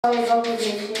A egal cu 10.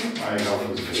 A egal cu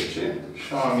 10. Și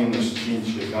A minus 5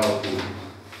 egal cu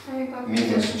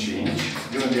minus 5.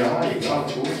 De unde A egal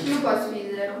cu... Nu poate fi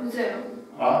 0. 0.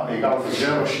 A egal cu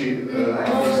 0 și...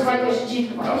 Nu se mai dă și 5.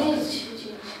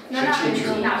 Nici 5.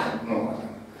 Nu.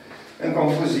 În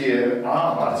confuzie, A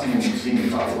aparține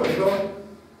mulțimii valorilor.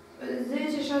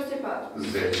 10, 6, 4.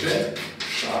 10,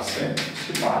 6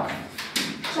 și 4.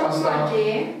 Și asta...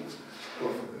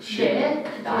 Și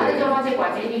da, rezolvați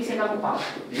ecuația, x egal cu 4.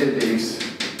 E de x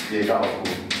egal cu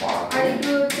 4.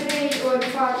 Adică 3 ori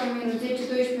 4 minus 10,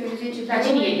 12 minus 10. Dar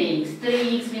cine e de x?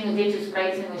 3x minus 10 supra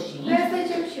x minus 5. Pe asta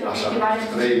zicem și eu. Așa,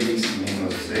 3x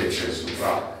minus 10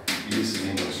 supra x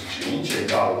minus 5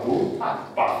 egal cu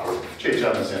 4. Ceea ce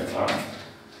ar însemna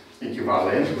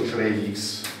echivalent cu 3x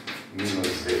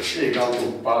minus 10 egal cu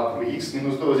 4x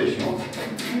minus 20, nu?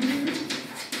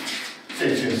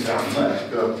 Ceea ce înseamnă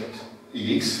că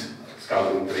x,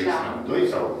 scalul între x minus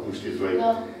 2, sau nu știți voi,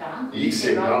 x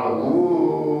egal cu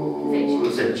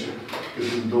 10. Cât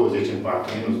 20 în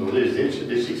 4 minus 20, 10,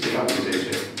 deci x egal cu 10.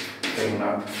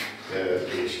 Terminat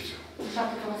exercițiul.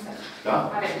 Da?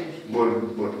 Bun,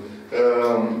 bun.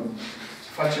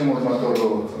 Facem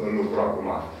următorul lucru acum.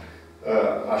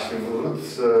 Aș fi vrut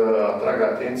să atrag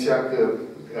atenția că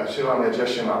acela mergea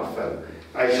și în altfel.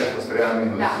 Aici a fost 3a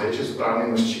minus 10 supra a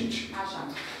minus 5. Așa.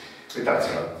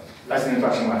 Uitați-vă. Hai să ne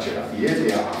facem acela. E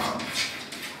de A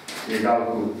egal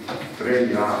cu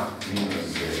 3a minus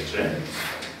 10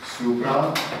 supra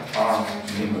a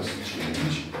minus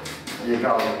 5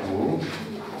 egal cu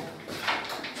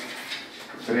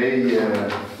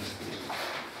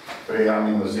 3a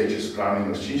minus 10 supra a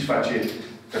minus 5 face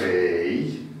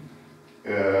 3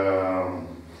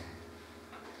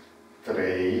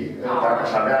 dacă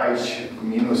aș avea aici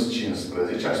minus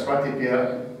 15, aș scoate pe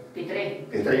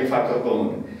 3 în factor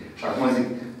comun. Și acum zic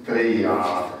 3a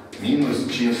minus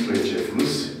 15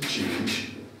 plus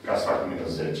 5, ca să fac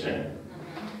minus 10,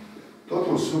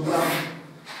 totul supra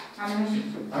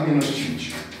a minus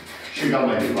 5. Și egal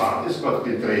mai departe, scot pe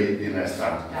 3 din asta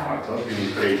factor, prin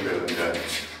 3 pe lângă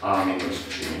a minus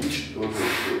 5, totul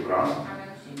supra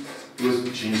plus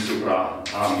 5 supra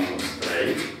a minus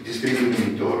 3, distribui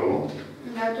numitorul.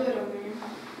 Da, tu rămâne.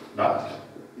 Da?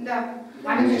 Da.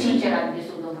 A minus 5 era de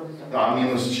sub, domnul profesor. Da, a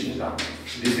minus 5, da.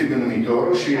 Și distribui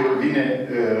numitorul și vine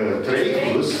 3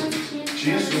 plus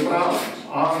 5 supra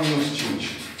a minus 5.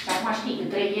 Și acum știi că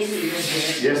 3 este din Z.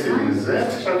 Este din Z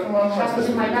și acum nu mai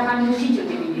să mai dau a minus 5 de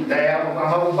dividit. De-aia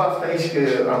am avut baftă aici că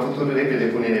am putut repede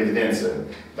pune în evidență.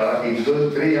 Dar dacă e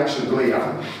 3A și 2A,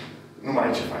 nu mai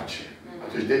ai ce face.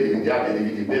 Atunci D din A, D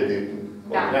dividi B, de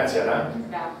combinația, da?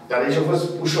 Da. Dar aici a fost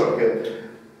ușor, că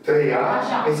 3A,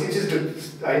 ai simțit că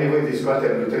ai nevoie de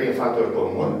scoaterea lui 3 în factor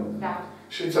comun. Da.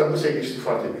 Și ți-a dus ai greșit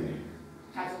foarte bine.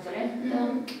 Ați înțeles? Da.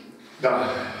 Da.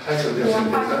 Hai să vedem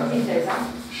sinteza.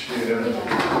 Și...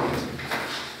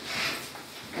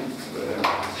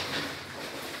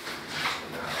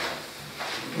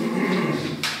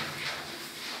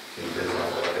 Sinteza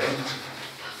oare.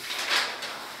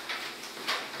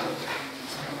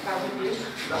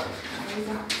 Da.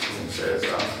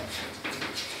 Sinteza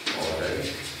oare.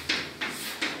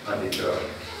 Adică...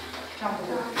 Ce-am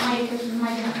făcut?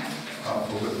 Mai din asta. Am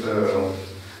făcut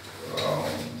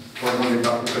formule de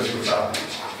prescurtat.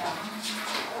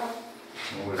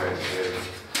 Formule de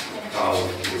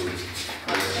calcul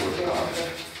prescurtat.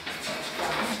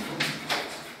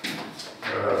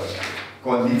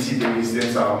 Condiții de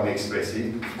existență a unei expresii.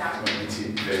 Condiții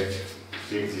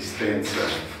de existență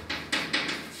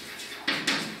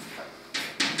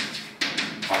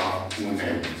a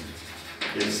unei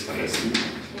expresii.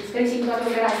 Expresii cu toate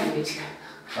operațiile, deci.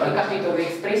 În capitolul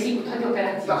expresii cu toate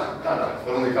operațiile. Da, da, da.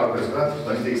 Formule de calcul prescurat,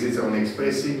 condiții de existență a unei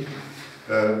expresii.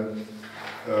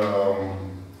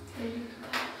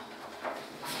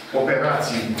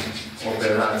 Operații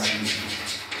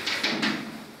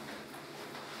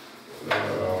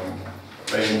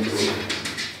pentru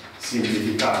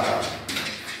simplificarea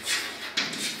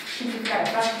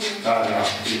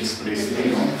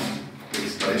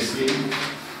expresii,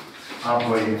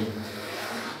 apoi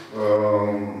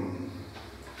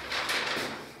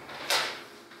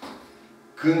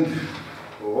când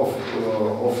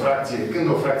o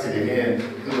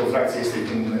fracție este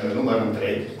din număr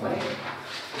întreg,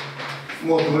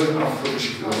 modul am făcut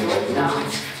și pe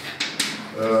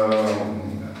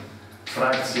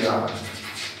fracția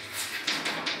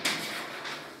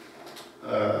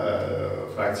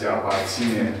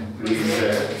aparține lui Z.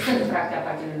 Când fracția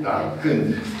aparține lui Z. Da, când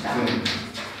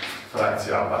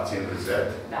fracția aparține lui Z.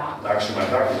 Dacă și mai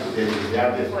dacă putem vedea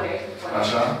de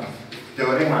așa,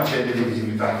 teorema aceea de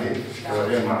divizibilitate,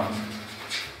 teorema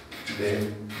de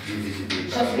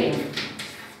divizibilitate. Și o scriem.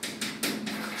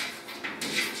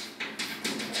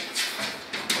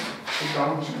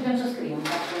 Și putem să scriem.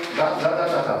 Da.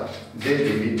 D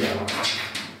divide A.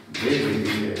 D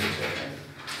divide C.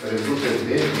 Rezultă D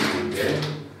divide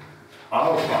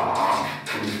alfa A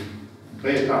plus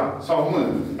beta sau M.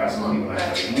 Ca să scriem la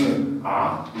așa. M A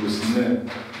plus N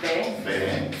B.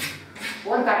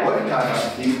 Oricare ar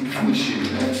fi M și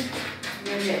N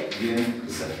din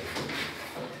Z.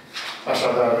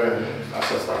 Așadar,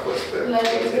 asta a fost. La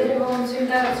revedere, vă mulțumim,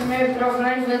 dar mulțumim, prof.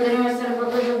 La revedere, mai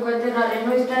sărbători în continuare.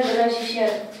 Nu uitați de la și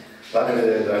share. La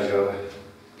revedere, dragilor.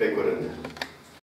 Pe curând.